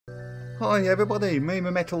Hi everybody,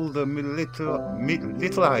 Mima Metal, the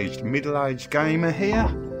middle-aged gamer here.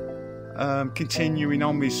 Continuing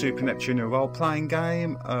on with Super Neptune role-playing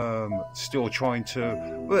game. Still trying to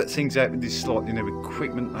work things out with this slightly new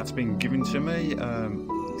equipment that's been given to me.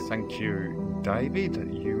 Thank you, David.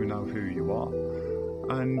 You know who you are.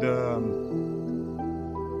 And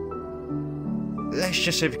let's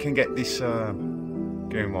just see if we can get this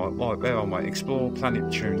going right. Right, there on my explore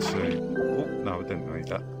Planeptune soon. Oh no, I didn't read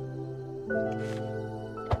that.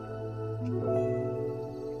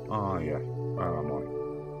 Oh yeah, where am I?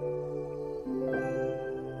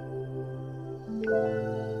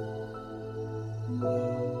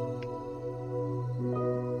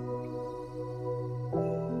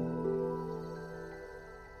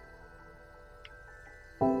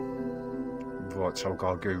 Right, so I've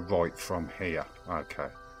got to go right from here. Okay.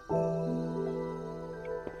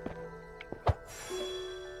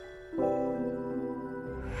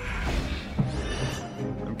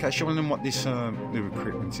 Okay, showing them what this new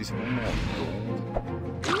equipment is. Oh my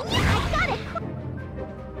god. I got it!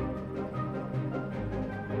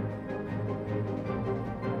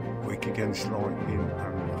 Weak against lightning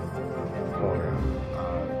and fire.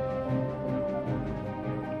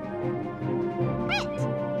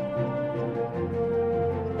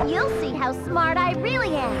 You'll see how smart I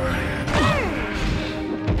really am.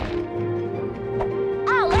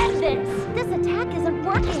 I'll end this! This attack isn't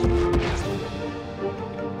working.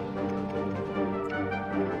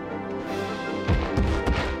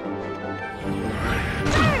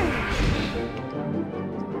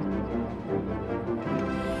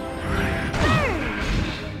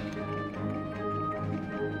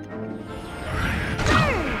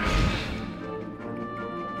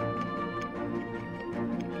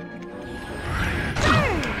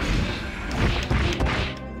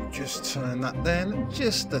 Just turn that then,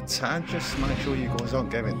 just a tad, just make sure you guys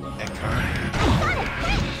aren't getting echo.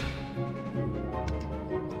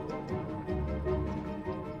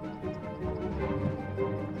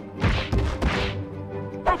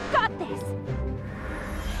 I've got this!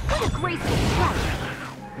 What a graceful strike!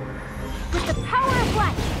 With the power of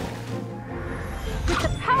light! With the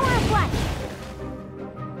power of light!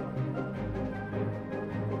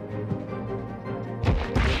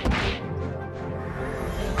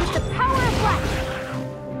 With the power of light!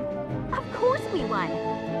 Of course we won!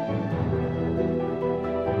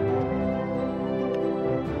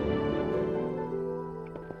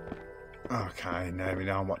 Okay, now we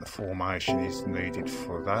know what the formation is needed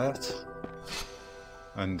for that.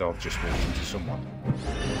 And I've just walked into someone.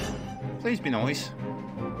 Please be nice.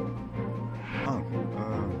 Oh,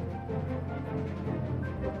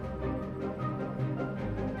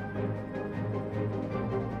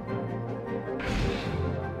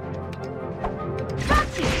 Got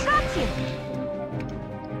you! Got you!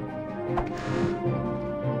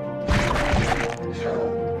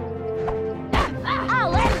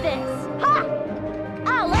 I'll end this! Ha!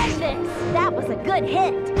 I'll end this! That was a good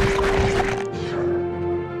hit!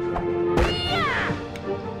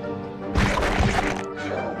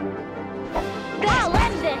 I'll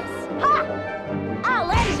end this! Ha!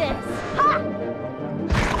 I'll end this! Ha!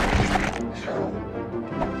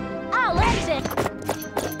 I'll end this!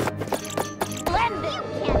 End this!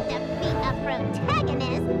 You can't defeat a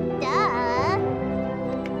protagonist, duh!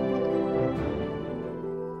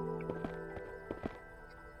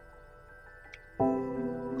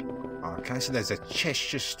 okay, so there's a chest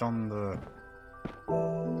just on the...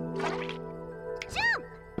 Jump!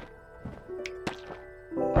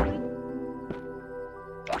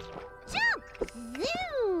 Jump!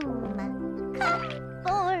 Zoom! Come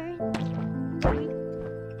forth!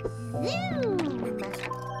 Zoom!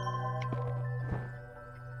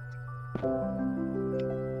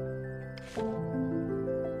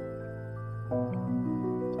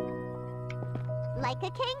 Like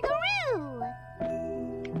a kangaroo!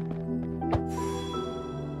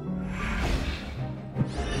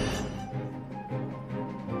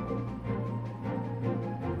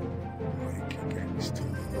 Weak against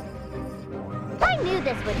fire. I knew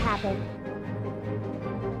this would happen.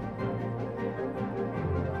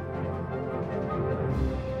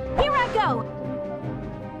 Here I go!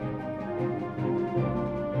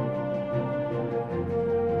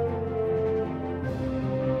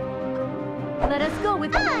 Let us go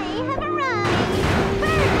with... I have arrived!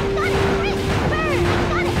 Burn! I got it! Crit! Burn! I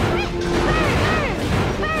got it! Crit! Burn!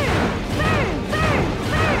 Burn! Burn! Burn!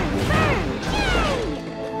 Burn! Burn! Yay!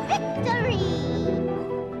 Victory!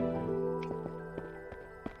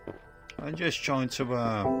 I'm just trying to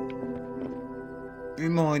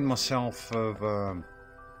remind myself of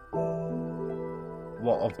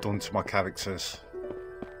what I've done to my characters.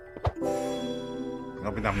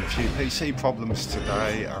 I've been having a few PC problems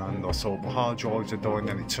today, and I thought my hard drives are dying,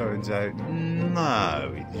 and it turns out,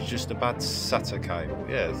 no, it's just a bad SATA cable.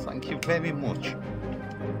 Yeah, thank you very much.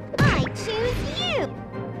 I choose you!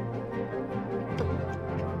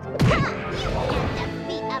 Ha! You can't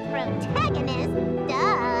defeat a protagonist,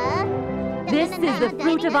 duh! This is the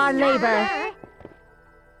fruit of our labor.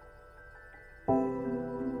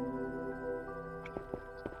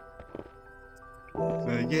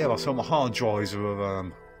 Yeah, I saw my hard drives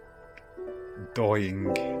were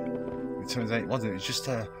dying. It turns out it wasn't. It's just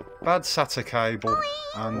a bad SATA cable,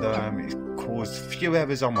 and it caused a few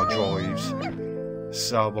errors on my drives.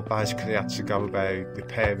 So I basically had to go about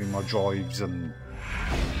repairing my drives and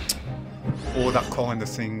all that kind of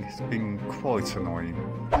thing. It's been quite annoying.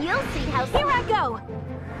 You'll see how. Here I go!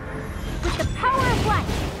 With the power of light!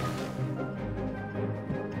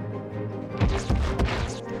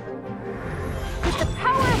 With the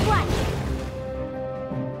power of light!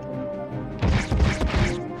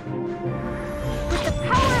 With the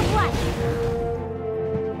power of light!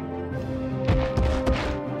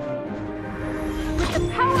 With the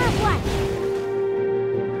power of light!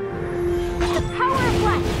 With the power of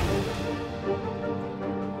light!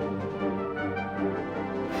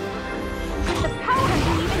 With the power, are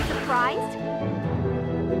you even surprised?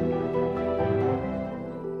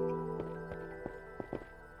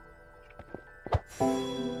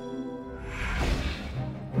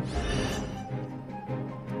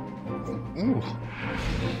 Ooh.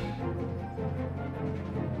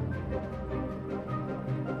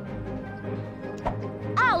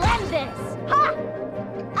 I'll end this! Ha!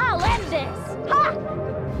 I'll end this! Ha!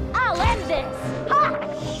 I'll end this! Ha!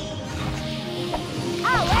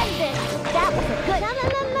 I'll end this! That was a good... La la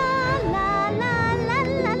la la la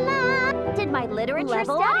la la. Did my literature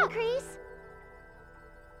Level stat up. increase?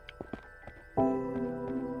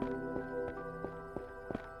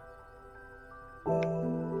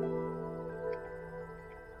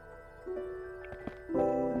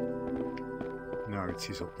 No, it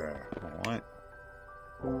is up there. Alright.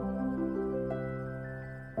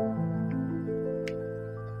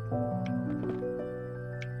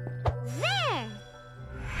 There!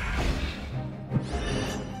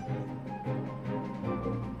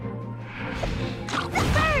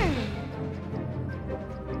 Burn!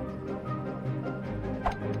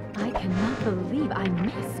 I cannot believe I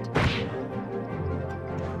missed.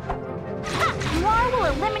 Ha! Noir will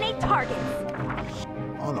eliminate targets!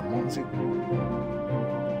 Oh, that one's it.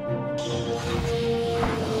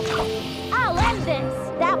 I'll end this!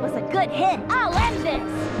 That was a good hit! I'll end this!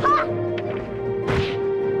 Ha!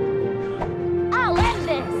 I'll end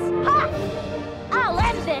this! Ha! I'll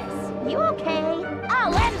end this! You okay?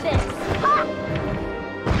 I'll end this! Ha!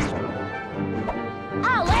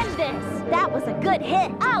 I'll end this! That was a good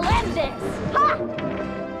hit! I'll end this! Ha!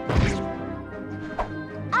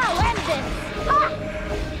 I'll end this! Ha!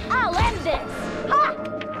 I'll end this! Ha!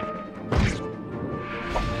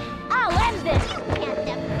 I'll end this! You can't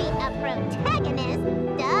defeat a protagonist,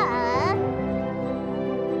 duh!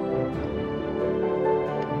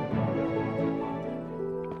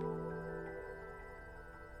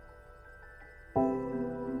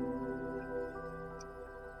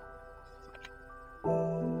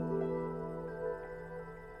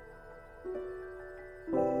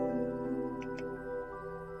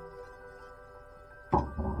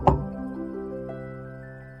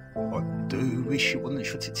 I do wish it wouldn't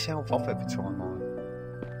shut itself off every time I...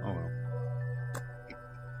 Oh well.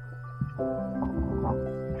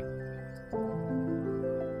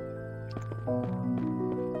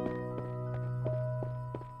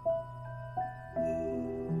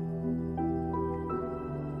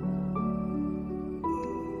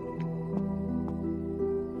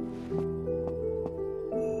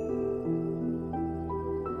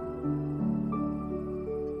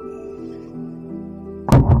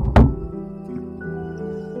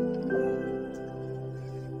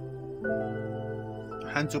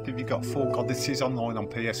 Hands up if you got 4 Goddesses online on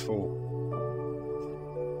PS4.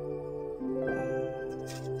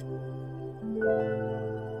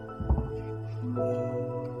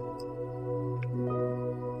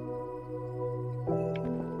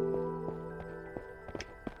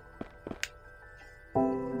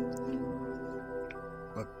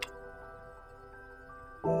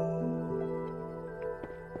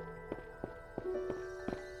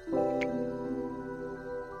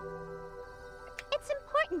 It's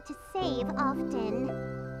important to save often.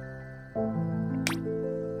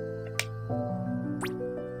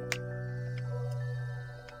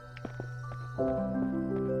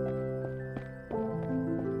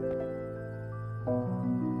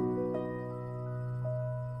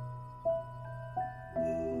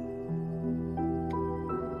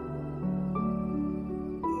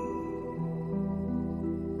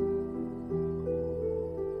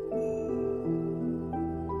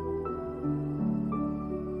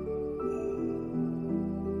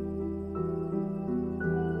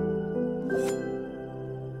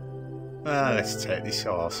 Now let's take this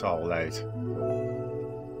arsehole out.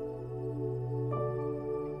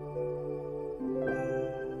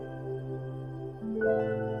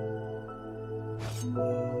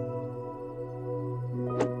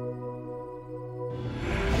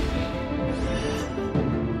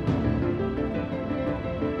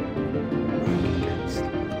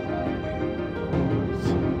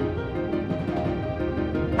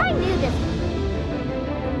 I knew this.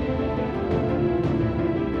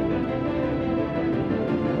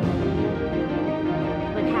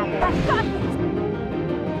 What happened? I got this.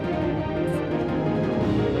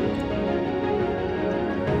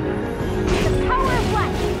 The power of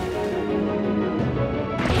light.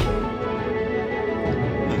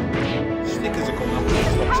 Snickers are coming up. The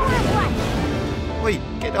power of light. Wait,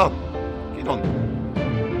 get up. Get on.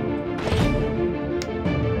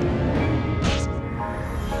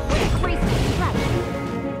 What a graceful strike.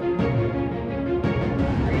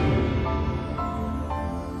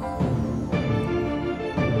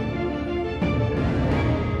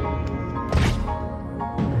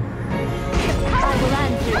 I will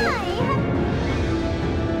answer you.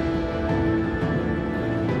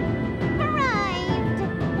 Arrived.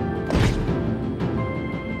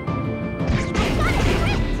 I got it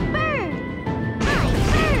right. Burn. I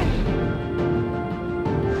burn.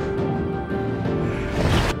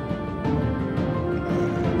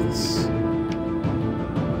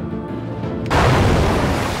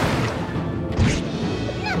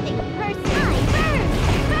 Nothing personal. I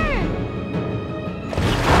burn. Burn.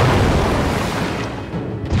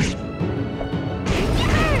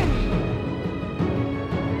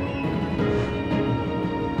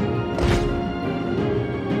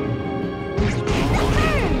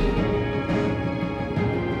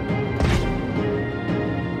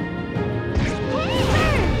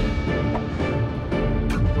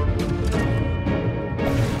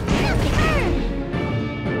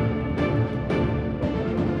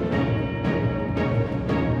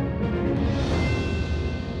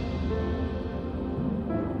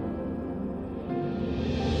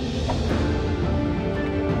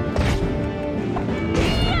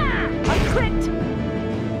 A crit!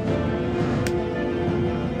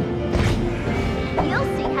 You'll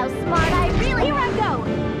see how smart I really. Here I go.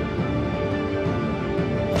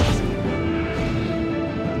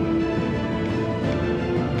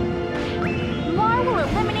 Mar will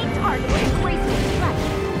eliminate target with a graceful strike.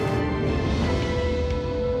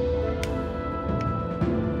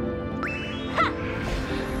 Ha!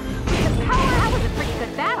 The power. That was a pretty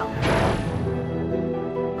good battle.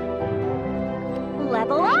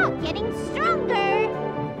 Level up, getting stronger.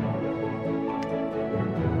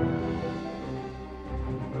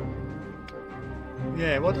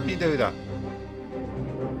 Yeah, why don't you do that?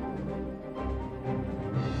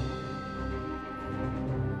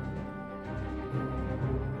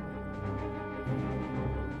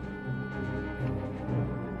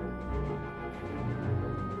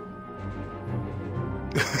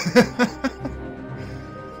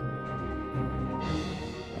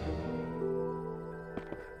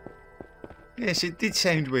 Yes, it did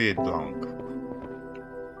sound weird, Blanc.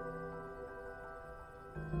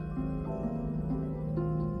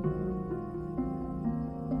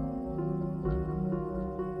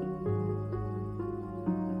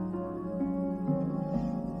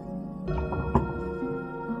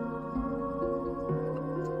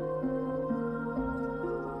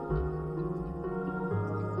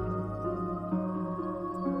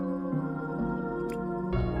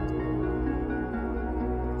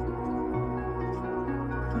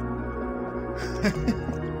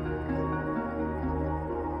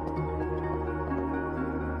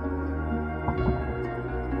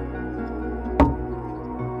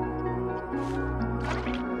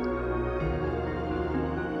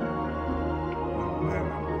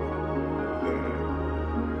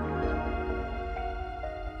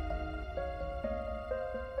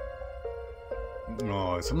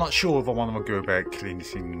 Right, I'm not sure if I want to go about killing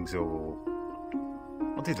things or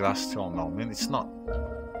I did last time. I mean, it's not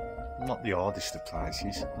the hardest of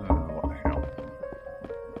places. I don't know what the hell.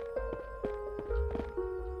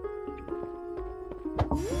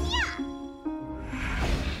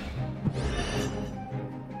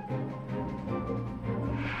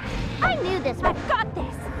 I knew this. I've got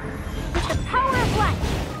this. With the power of light.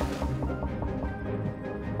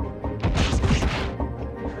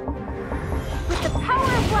 With the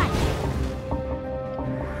power of light.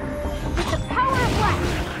 With the power of light.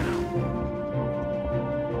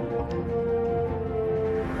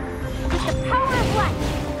 With the power of light.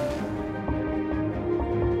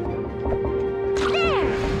 There!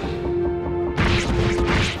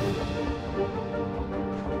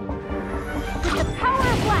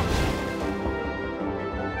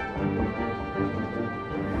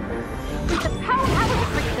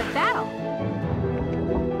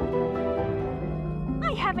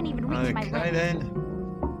 haven't even reached my Okay limit. then.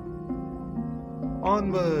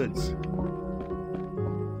 Onwards.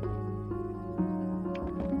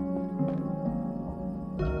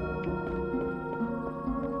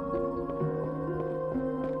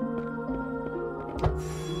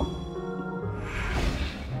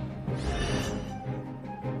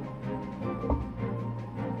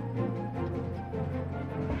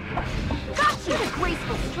 Got you! What a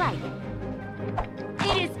graceful strike!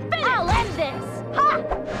 It is finished! I'll end this! Ha!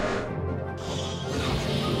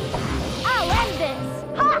 I'll end this!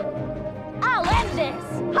 Ha! I'll end this!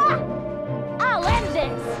 Ha! I'll end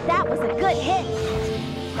this! That was a good hit!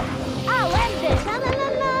 I'll end this! La la la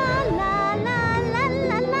la la la la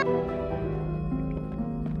la la.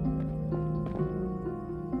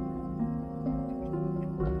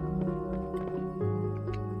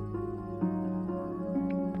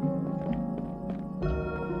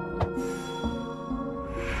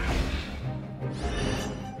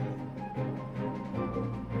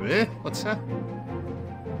 Eh? What's that?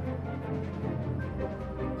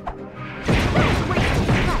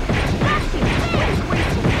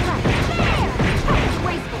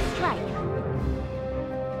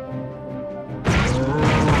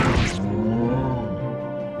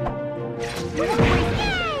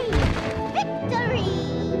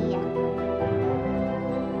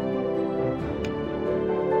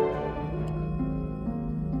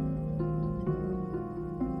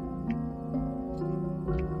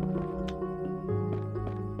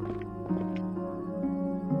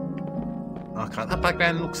 Okay, that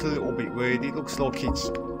background looks a little bit weird. It looks like it's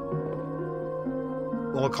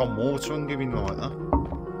like on water and giving like that.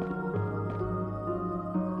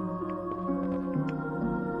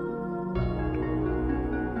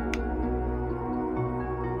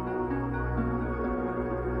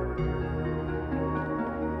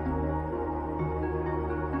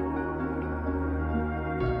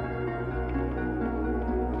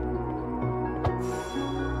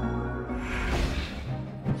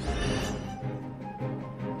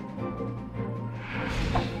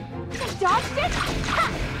 Dodged it? Ha!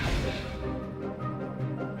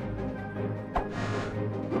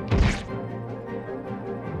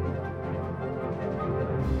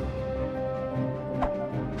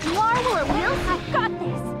 Marvel wheels, I've got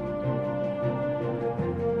this!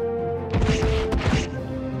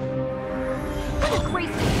 What a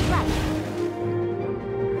graceful strike!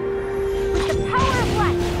 With the power of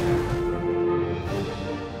light!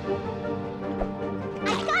 I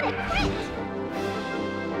got it! Crit!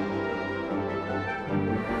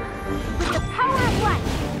 With the power of light!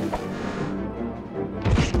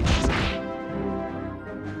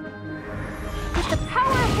 With the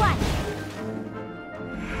power of light!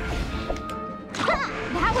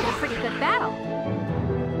 That was a pretty good battle.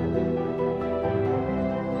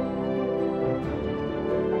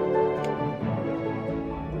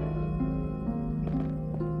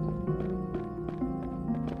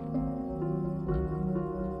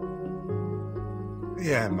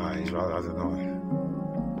 Yeah, might as well, I don't know.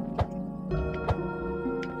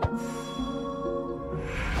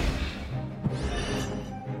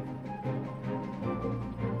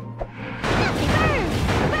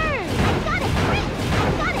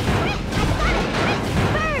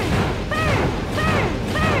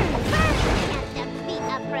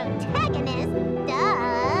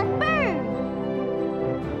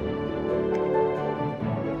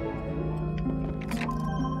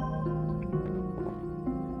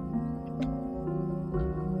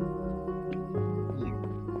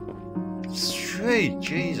 Three,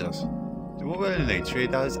 Jesus. Do we really need three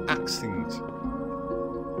of those axe things?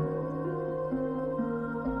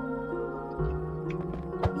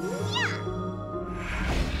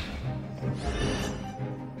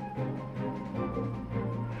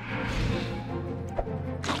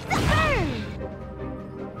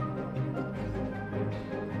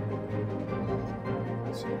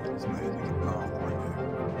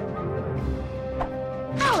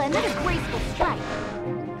 Oh, another graceful strike.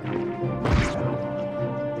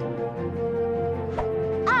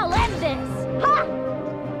 I'll end this! Ha!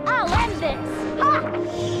 I'll end this! Ha!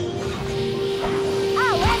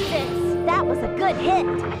 I'll end this! That was a good hit!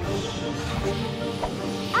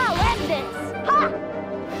 I'll end this! Ha!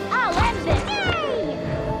 I'll end this! Yay!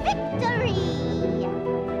 Victory!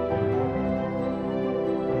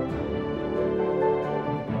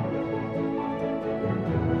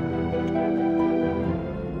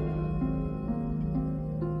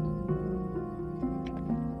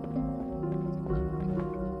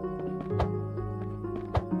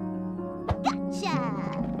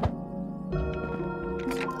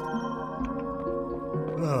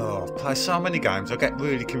 play so many games, I get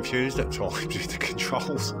really confused at times with the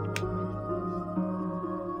controls.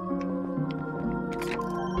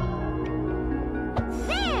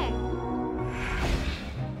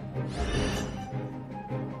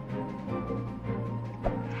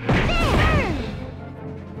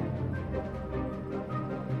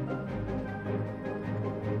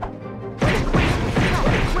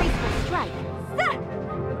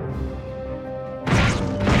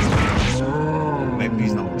 Maybe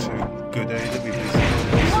he's not too good either with his...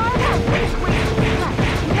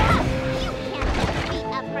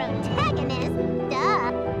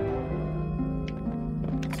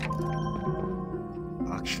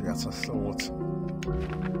 Actually, that's a thought.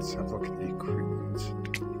 Let's have a look at the equipment.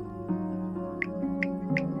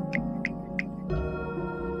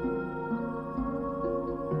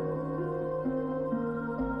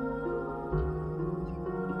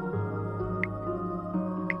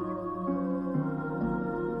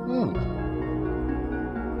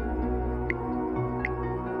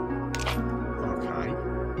 Okay.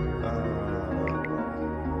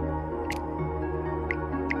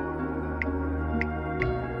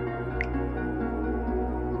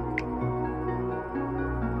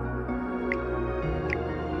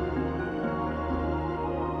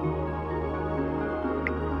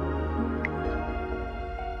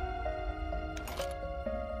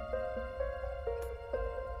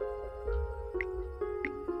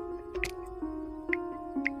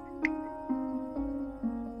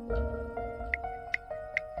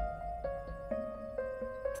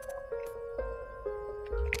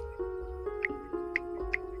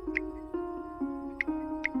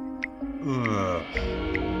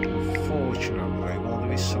 Unfortunately, well,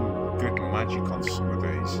 there is some good magic on some of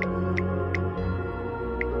these.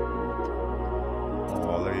 Oh,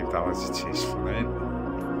 I'll leave that as it is for now.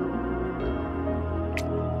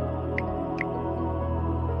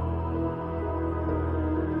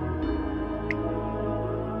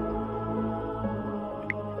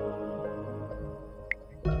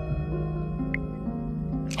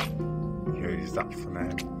 Use that for now.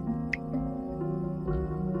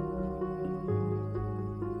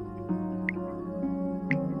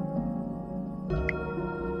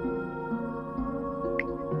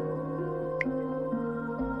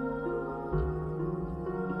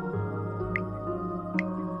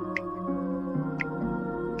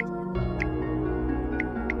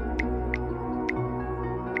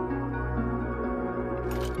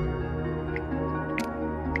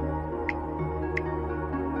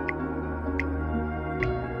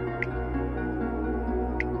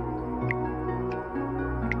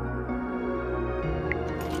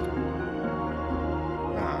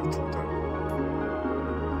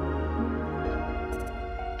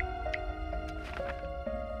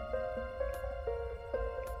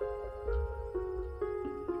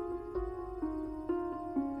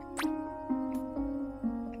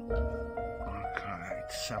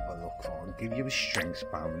 Let's have a look. I'll give you a strength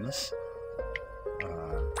bonus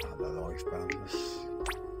and a life bonus. So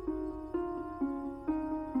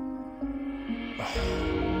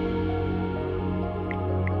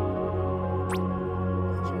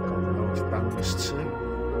I've got a life bonus too.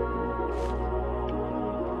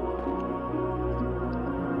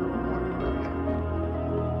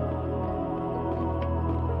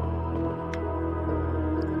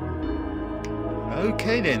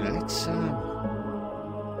 Okay then, let's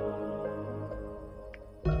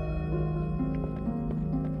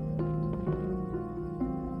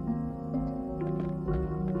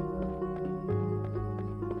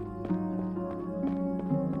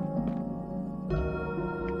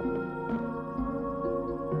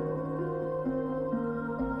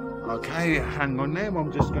okay, hang on there,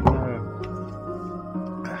 I'm just gonna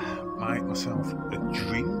make myself a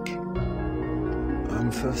drink.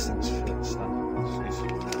 First things first,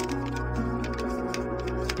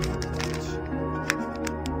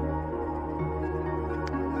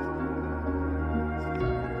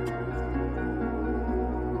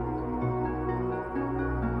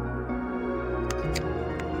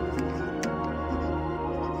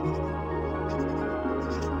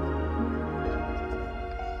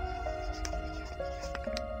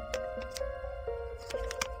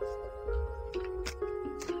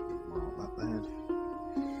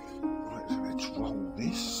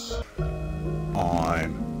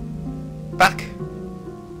 I'm back.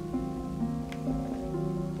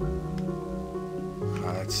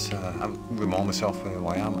 Let's remind myself where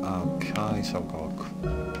I am. Okay, so I've got to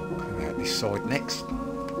come out this side next.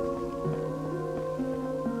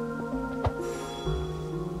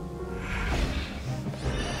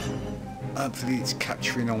 Hopefully it's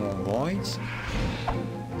capturing on all rides.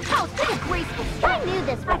 Oh, so graceful! I knew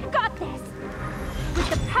this. I've got this.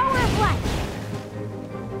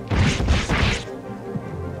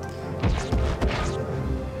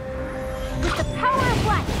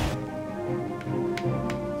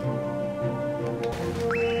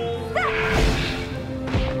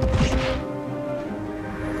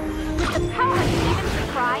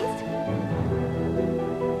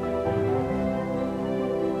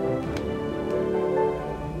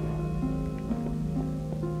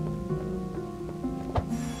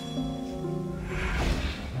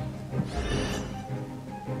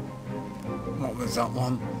 was that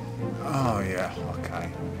one? Oh yeah,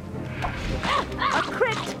 okay. A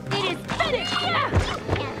crit! It is finished!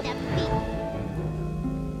 Can't defeat.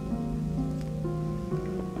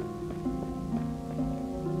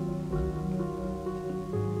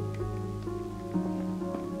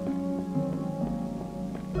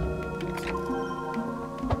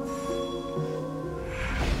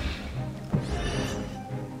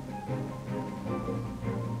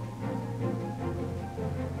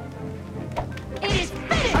 It is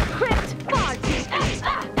finished! A crit! Far too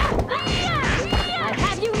I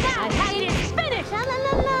have you now! It is finished! La la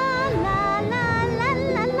la la la la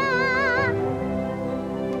la la.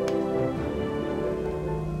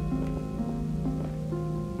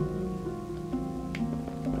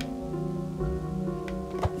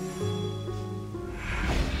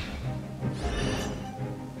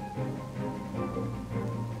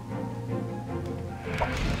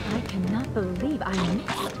 I cannot believe I missed.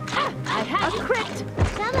 I have a crit!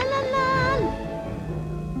 La la la la.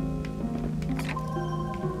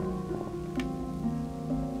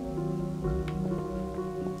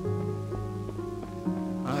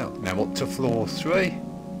 Oh, now up to floor 3.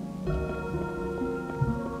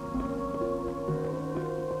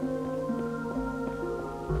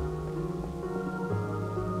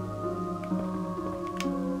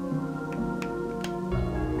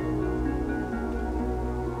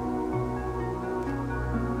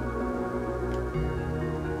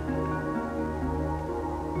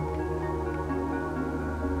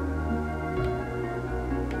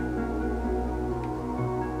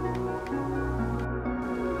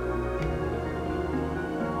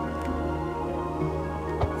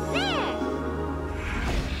 There.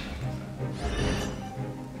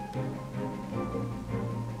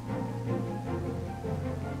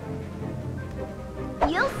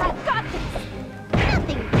 You'll see. I got this!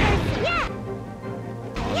 Nothing personal. Yeah.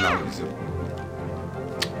 Oh, Yeah. no, is it?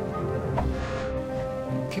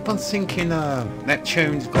 Keep on thinking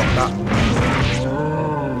Neptune's got that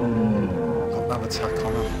attack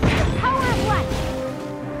on him. The power of light.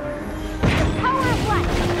 The power of light.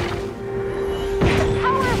 The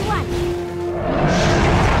power of light.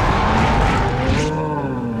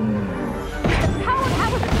 The power that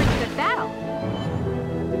was a pretty good battle.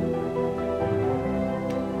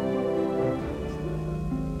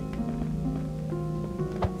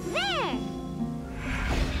 There.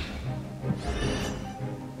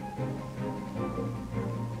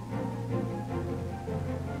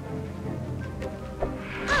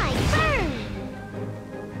 I burn.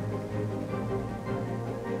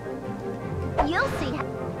 You'll see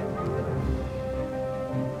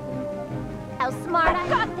how smart I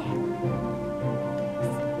got this.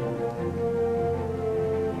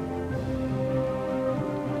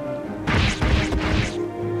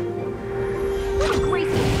 What a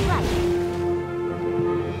graceful strike.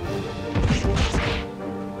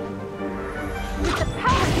 With the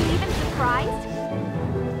power, you even surprised?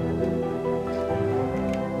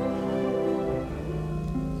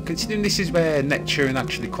 Considering this is where Neptune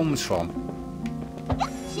actually comes from,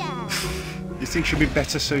 Gotcha. you think she'll be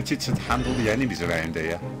better suited to handle the enemies around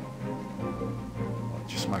here?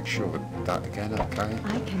 Just make sure with that again, okay?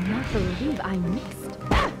 I cannot believe I missed.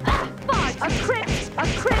 A crit! A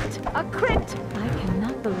crit! A crit! I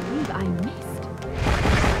cannot believe I missed.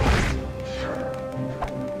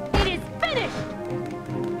 It is finished!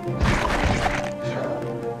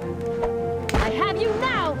 I have you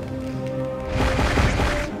now!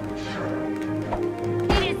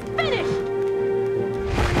 It is finished!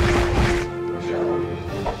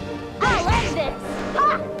 I'll end this. Ha!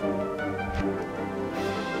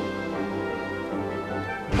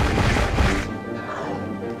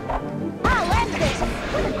 I'll end this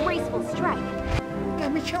with a graceful strike. Yeah,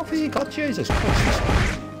 which health has he got? Jesus Christ.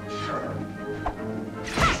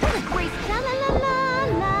 Ha! With a graceful. La la la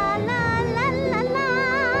la la la la la.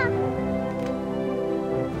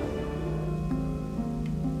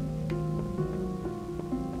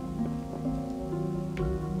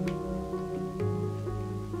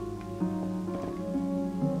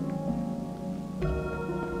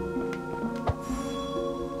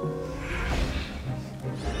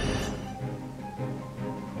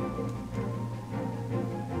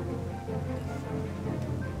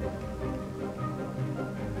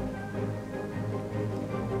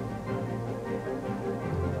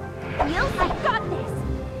 I got this!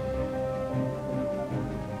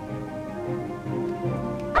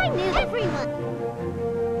 I knew everyone.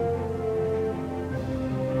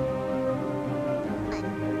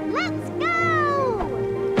 Let's go!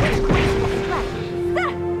 With a graceful strike.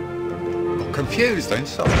 Got confused then,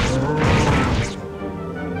 so.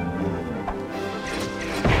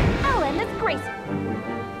 I'll end this graceful.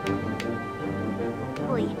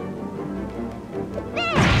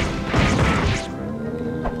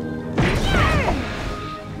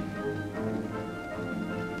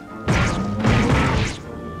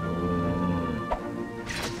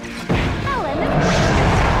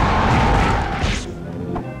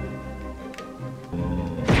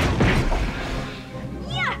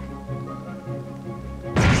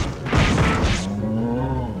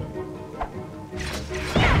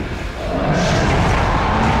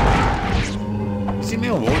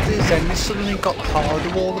 suddenly got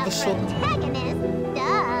harder all of a sudden? Protagonist,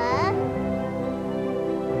 duh.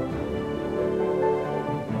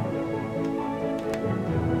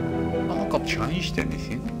 Not like I've changed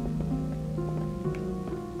anything.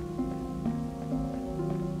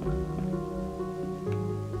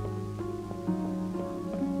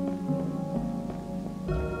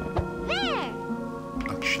 There.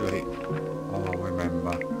 Actually, I'll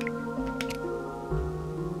remember.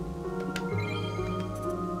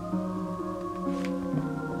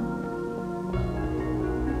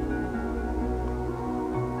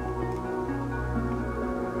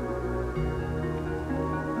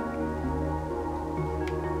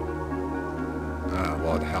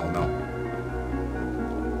 Why the hell not?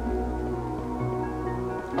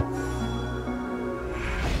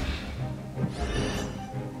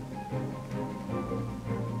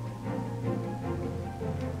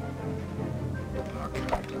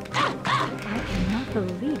 I cannot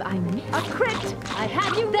believe I missed. A crit! I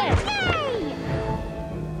have you there! Yay!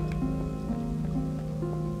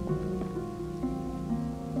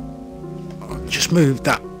 I'll just move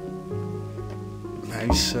that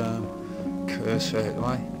mouse cursor out of the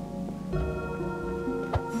way.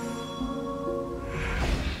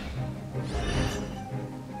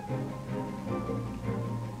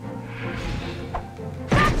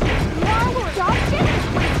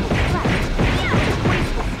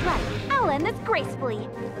 I'll end this gracefully.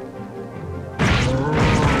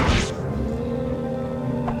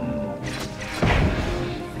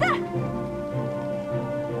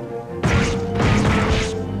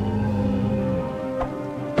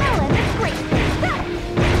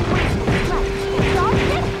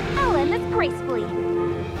 I'll end this gracefully.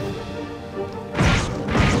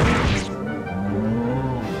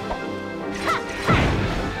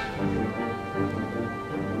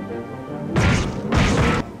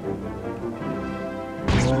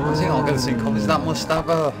 I think I'm going to think of is that must have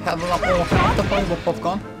a hell of a lot more health to find what I've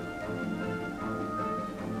gone.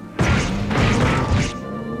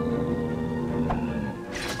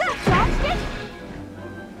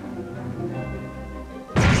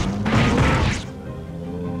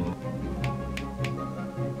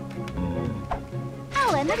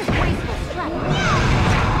 I'll end this graceful strut.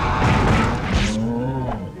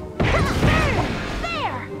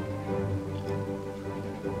 There!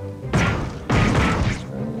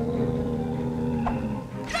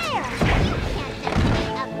 There! You can't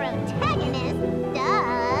defeat a protagonist,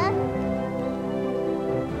 duh!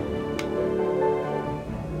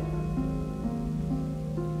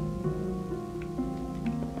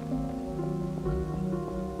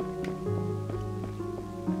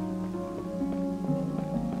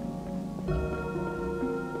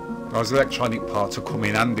 Those electronic parts will come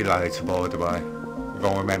in handy later, by the way. If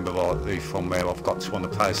I remember rightly from where I've got to on the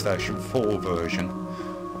PlayStation 4 version.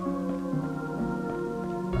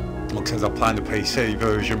 Because I'm playing the PC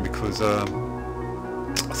version because I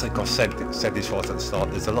think I said this right at the start,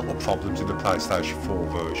 there's a lot of problems with the PlayStation 4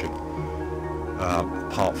 version.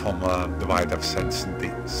 Apart from the way they've censored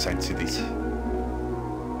it.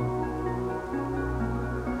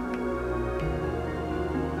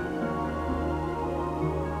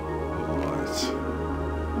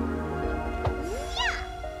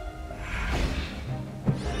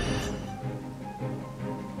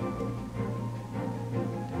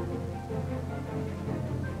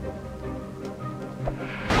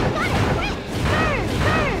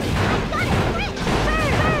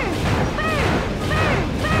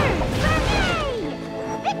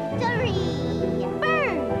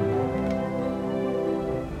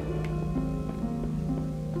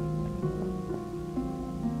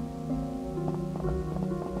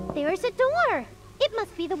 There's a door. It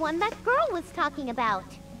must be the one that girl was talking about.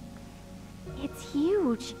 It's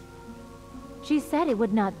huge. She said it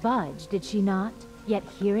would not budge, did she not? Yet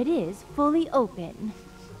here it is, fully open.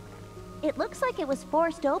 It looks like it was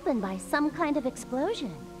forced open by some kind of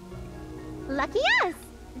explosion. Lucky us!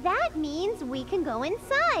 That means we can go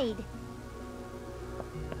inside.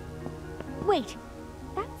 Wait,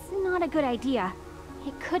 that's not a good idea.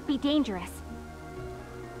 It could be dangerous.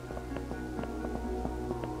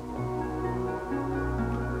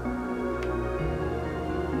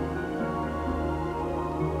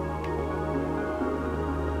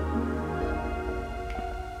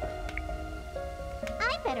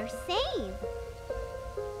 I better save.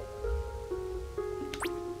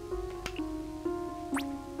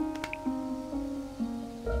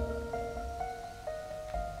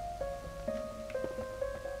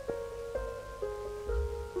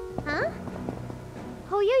 Huh?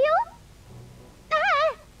 Hoyoyo?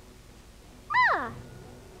 Ah! Ah!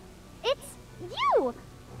 It's you!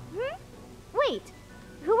 Hmm? Wait,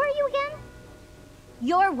 who are you again?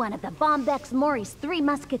 You're one of the Bombex Mori's 3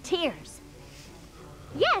 Musketeers.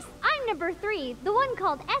 Yes, I'm number 3, the one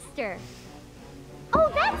called Esther.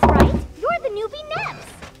 Oh, that's right. You're the newbie Neps.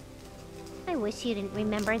 I wish you didn't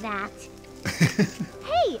remember that.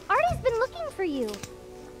 Hey, Artie's been looking for you.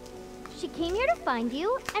 She came here to find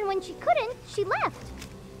you, and when she couldn't, she left.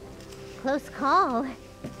 Close call.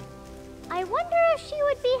 I wonder if she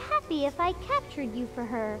would be happy if I captured you for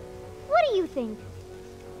her. What do you think?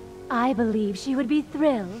 I believe she would be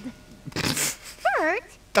thrilled. Bert!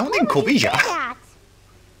 Don't encourage her. That?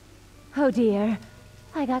 Oh dear,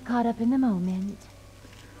 I got caught up in the moment.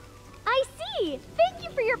 I see! Thank you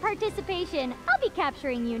for your participation. I'll be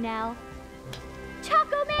capturing you now.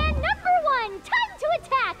 Choco Man number 1! Time to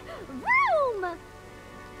attack! Vroom!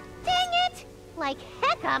 Dang it! Like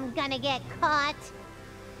heck I'm gonna get caught.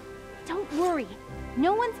 Don't worry.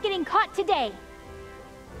 No one's getting caught today.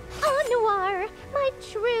 Oh, Noir, my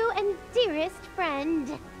true and dearest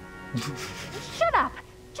friend. Shut up!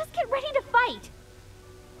 Just get ready to fight!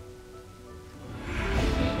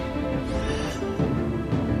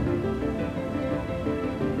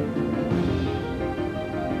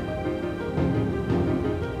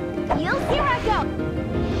 Here I go!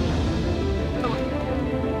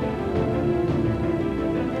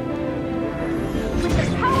 With the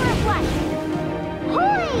power of light!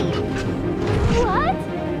 Hoi! What?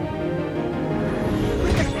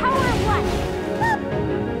 With the power of light!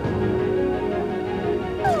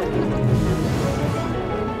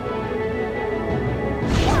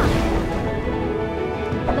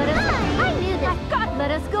 I knew this.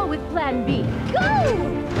 Let us go with Plan B. Go!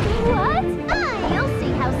 What? You'll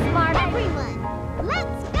see how smart everyone.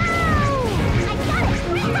 Let's go! I got it!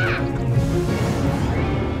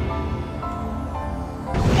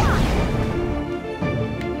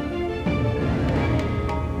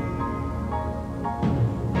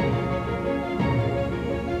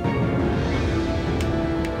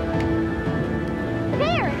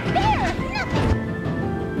 There! Nothing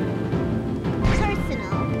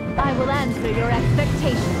personal. I will answer your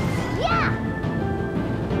expectations. Yeah!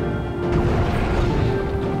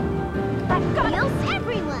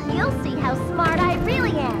 You'll see how smart I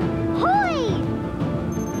really am. Hoi!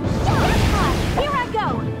 Jackpot! Here I go!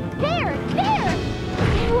 There! There!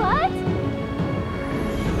 What?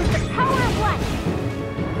 With the power of light!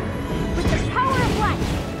 With the power of light!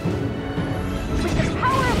 With the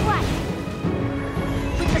power of light!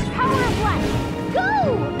 With the power of light! Go!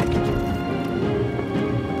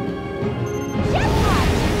 Jackpot!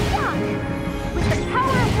 Yuck! With the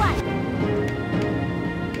power of light!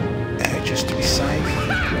 Just to be safe.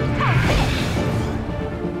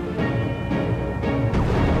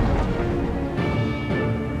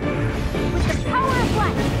 With the power of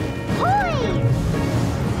light! Hoi!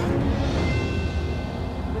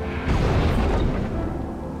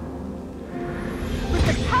 With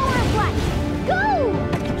the power of light! Go!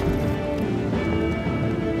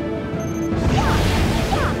 Yuck!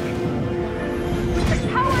 Yuck! With the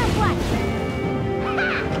power of light! Ha!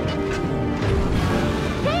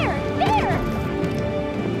 There! There!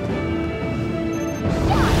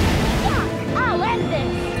 Yuck! Yuck! I'll end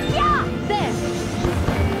this! Yeah! There!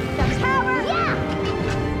 The power! Yeah!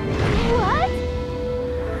 What?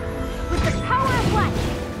 With the power of light!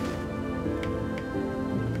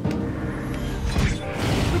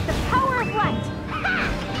 With the power of light! Ha!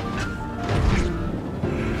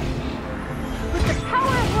 With the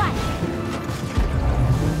power of light!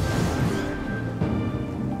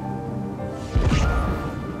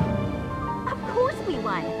 Of course we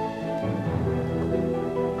won!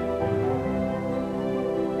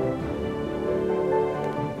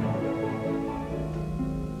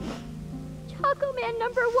 Choco Man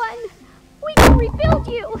number 1! We can rebuild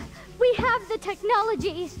you! We have the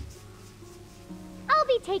technology! I'll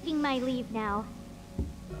be taking my leave now.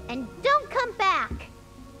 And don't come back.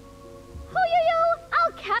 Ho-yo-yo!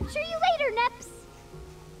 I'll capture you later, Neps!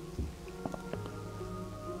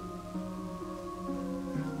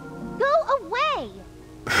 Go away.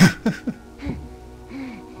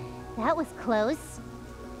 That was close.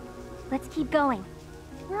 Let's keep going.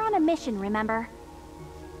 We're on a mission, remember?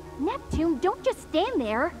 Neptune, don't just stand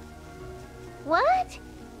there! What?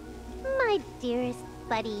 My dearest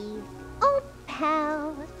buddy. Oh,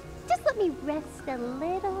 pal. Just let me rest a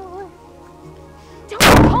little. Don't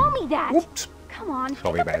call me that! Whoops. Come on,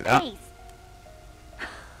 Sorry pick up about the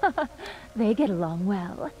that. pace. They get along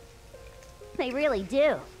well. They really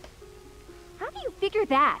do. How do you figure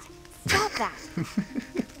that? Stop that!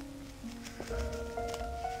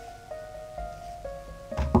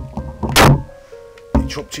 He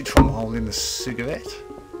dropped it from holding the cigarette.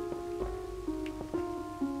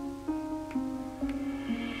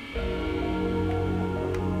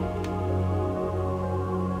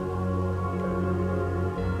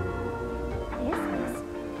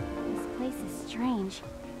 strange.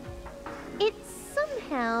 It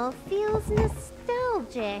somehow feels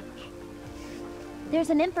nostalgic. There's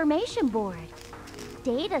an information board.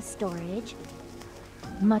 Data storage.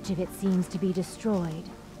 Much of it seems to be destroyed.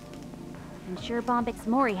 I'm sure Bombix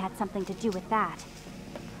Mori had something to do with that.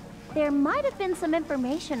 There might have been some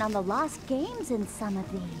information on the lost games in some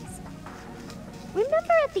of these.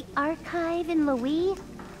 Remember at the archive in Louis?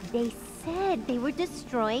 They said they were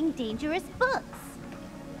destroying dangerous books.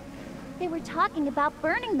 They were talking about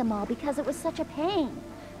burning them all because it was such a pain.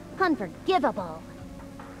 Unforgivable.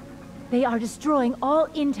 They are destroying all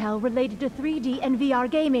intel related to 3D and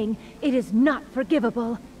VR gaming. It is not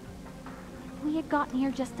forgivable. If we had gotten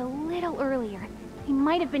here just a little earlier, we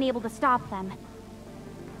might have been able to stop them.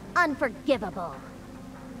 Unforgivable.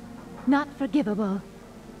 Not forgivable.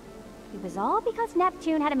 It was all because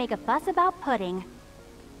Neptune had to make a fuss about pudding.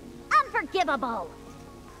 Unforgivable!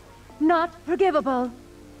 Not forgivable.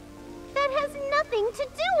 That has nothing to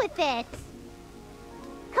do with it.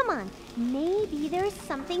 Come on, maybe there's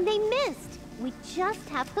something they missed. We just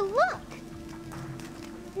have to look.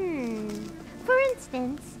 For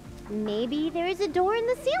instance, maybe there's a door in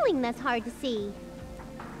the ceiling that's hard to see.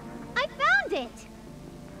 I found it!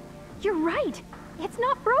 You're right! It's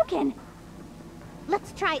not broken!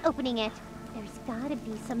 Let's try opening it. There's gotta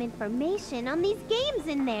be some information on these games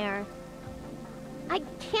in there. I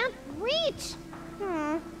can't reach!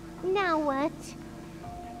 Now what?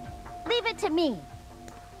 Leave it to me.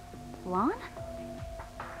 Lon?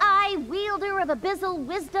 I, wielder of abyssal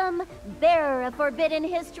wisdom, bearer of forbidden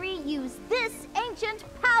history, use this ancient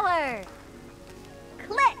power!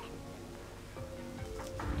 Click!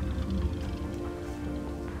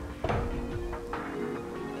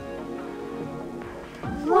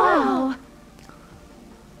 Wow!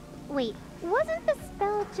 Wait, wasn't the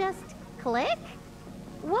spell just click?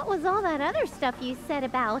 What was all that other stuff you said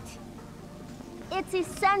about? It's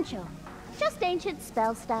essential. Just ancient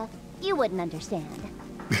spell stuff. You wouldn't understand.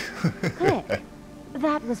 Click.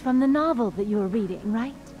 That was from the novel that you were reading,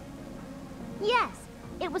 right? Yes,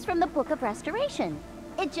 it was from the Book of Restoration.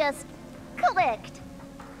 It just clicked.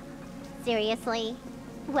 Seriously?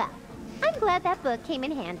 Well, I'm glad that book came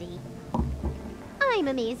in handy. I'm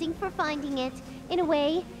amazing for finding it. In a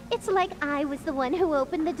way, it's like I was the one who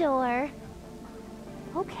opened the door.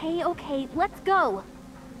 Okay, let's go.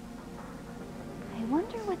 I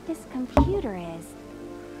wonder what this computer is.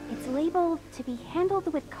 It's labeled to be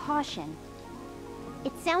handled with caution.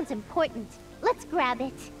 It sounds important. Let's grab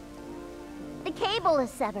it. The cable is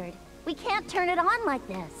severed. We can't turn it on like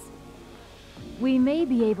this. We may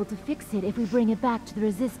be able to fix it if we bring it back to the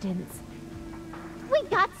Resistance. We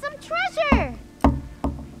got some treasure!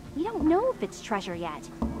 We don't know if it's treasure yet.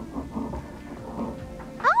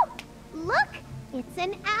 Oh! Look! It's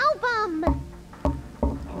an album!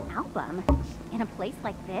 An album? In a place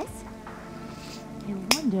like this? I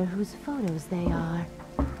wonder whose photos they are.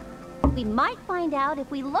 We might find out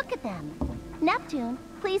if we look at them. Neptune,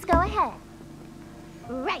 please go ahead.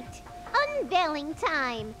 Right! Unveiling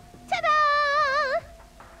time! Ta-da!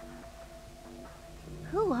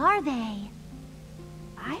 Who are they?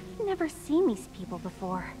 I've never seen these people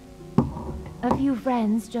before. A few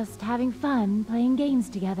friends just having fun, playing games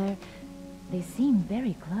together. They seem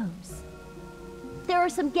very close. There are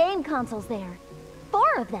some game consoles there.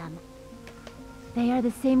 4 of them. They are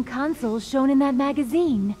the same consoles shown in that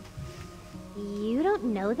magazine. You don't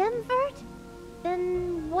know them, Vert?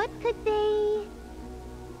 Then what could they...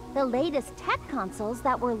 The latest tech consoles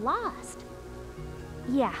that were lost.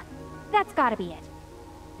 Yeah, that's gotta be it.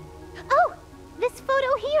 Oh! This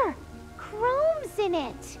photo here! Chrome's in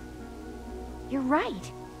it! You're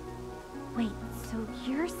right. Wait, so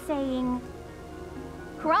you're saying...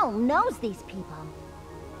 Chrome knows these people.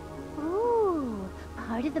 Ooh,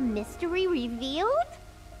 part of the mystery revealed?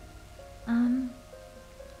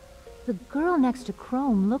 The girl next to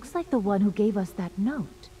Chrome looks like the one who gave us that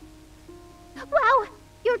note. Wow,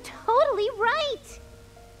 you're totally right!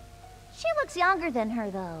 She looks younger than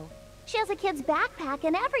her, though. She has a kid's backpack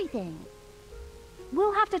and everything.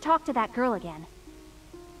 We'll have to talk to that girl again.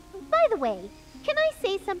 By the way, can I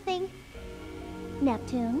say something?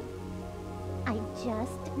 Neptune? I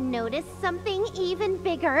just noticed something even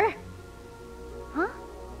bigger. Huh?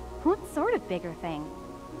 What sort of bigger thing?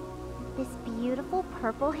 This beautiful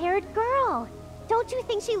purple-haired girl. Don't you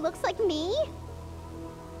think she looks like me?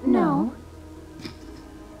 No.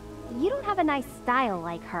 You don't have a nice style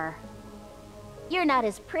like her. You're not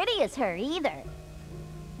as pretty as her, either.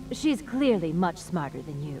 She's clearly much smarter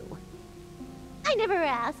than you. I never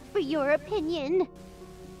asked for your opinion.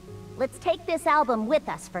 Let's take this album with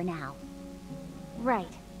us for now.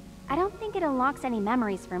 Right. I don't think it unlocks any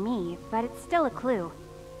memories for me, but it's still a clue.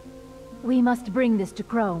 We must bring this to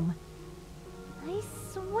Chrome. I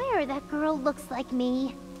swear that girl looks like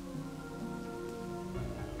me.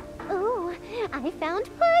 Ooh, I found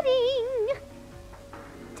pudding!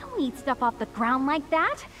 Don't eat stuff off the ground like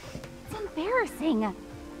that. It's embarrassing. I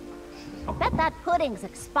bet that pudding's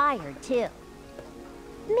expired, too.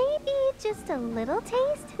 Maybe just a little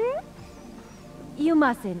taste, hmm? You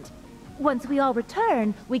mustn't. Once we all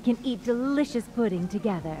return, we can eat delicious pudding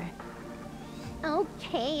together.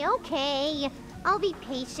 Okay, okay. I'll be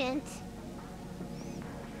patient.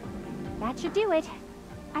 That should do it.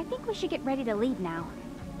 I think we should get ready to leave now.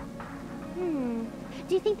 Do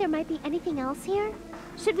you think there might be anything else here?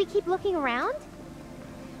 Should we keep looking around?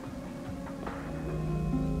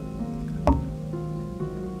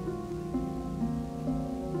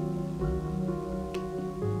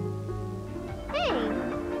 Hey,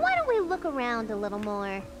 why don't we look around a little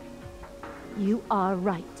more? You are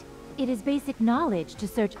right. It is basic knowledge to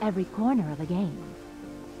search every corner of a game.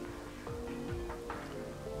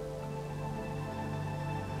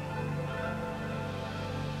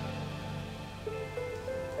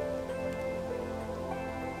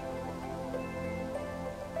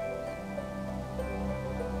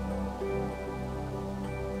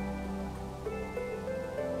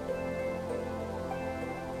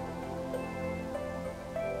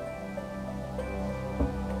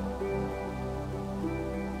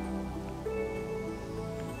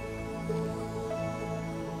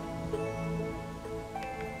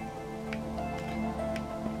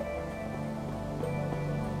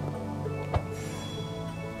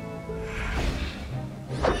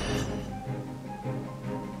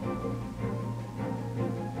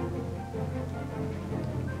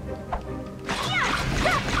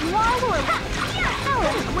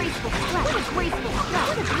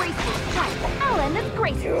 I'll end this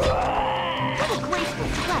graceful. What a graceful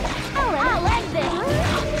strike. I'll end this.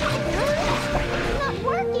 It's not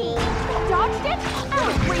working. Dodged it?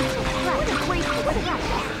 I'll graceful strike. What a graceful strike.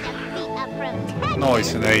 Beat up from 10. Nice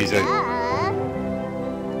and easy.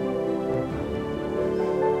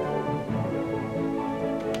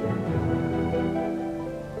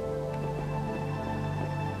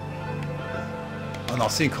 And I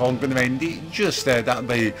think I'm going to end it just there. That'll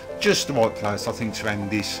be just the right place, I think, to end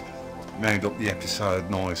this. Round up the episode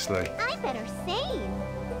nicely. I better save.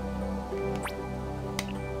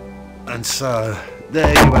 And so, there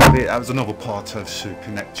you have it. That was another part of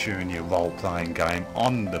Super Neptune role-playing game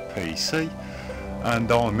on the PC.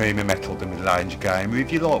 And I'm Meme Metal, the middle-aged gamer.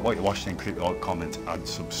 If you like what you're watching, click like, comment and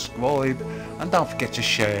subscribe. And don't forget to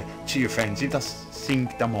share to your friends if you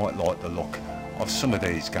think they might like the look of some of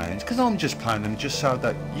these games. Because I'm just playing them just so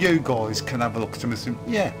that you guys can have a look at them and think,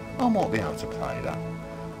 yeah, I might be able to play that.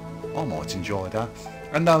 I might enjoy that.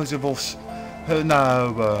 And those of us who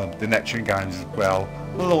know the Neptune games as well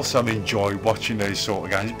will also enjoy watching these sort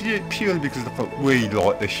of games purely because of the fact we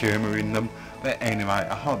like the humour in them. But anyway,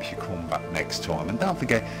 I hope you come back next time. And don't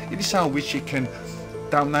forget, if you so wish, you can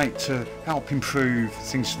donate to help improve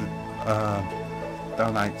things.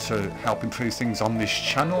 Donate to help improve things on this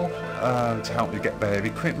channel, to help you get better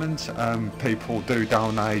equipment. People do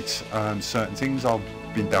donate certain things. I've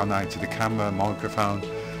been donated the camera, microphone,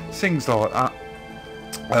 things like that.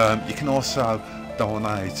 You can also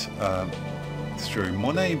donate through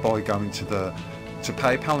money by going to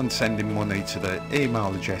PayPal and sending money to the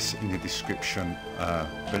email address in the description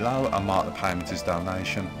below and mark the payment as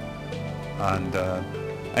donation. And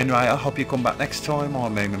anyway, I hope you come back next time.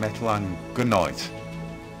 I'm Meme Metal and good night.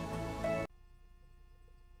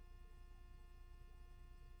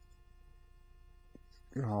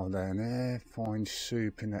 Go down there, find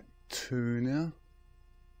Super Neptune.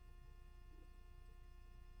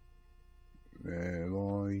 Where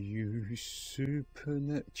are you, Super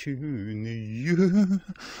Neptune? You?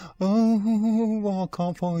 Oh, I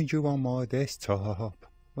can't find you on my desktop.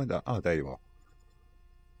 Oh, there you are.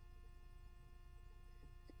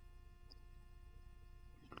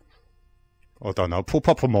 I don't know. Pull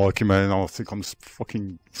up a mic, man. I think I'm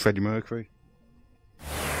fucking Freddie Mercury.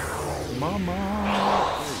 Mama.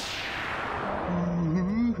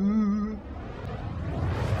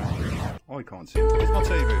 I can't see. It's my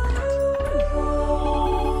TV.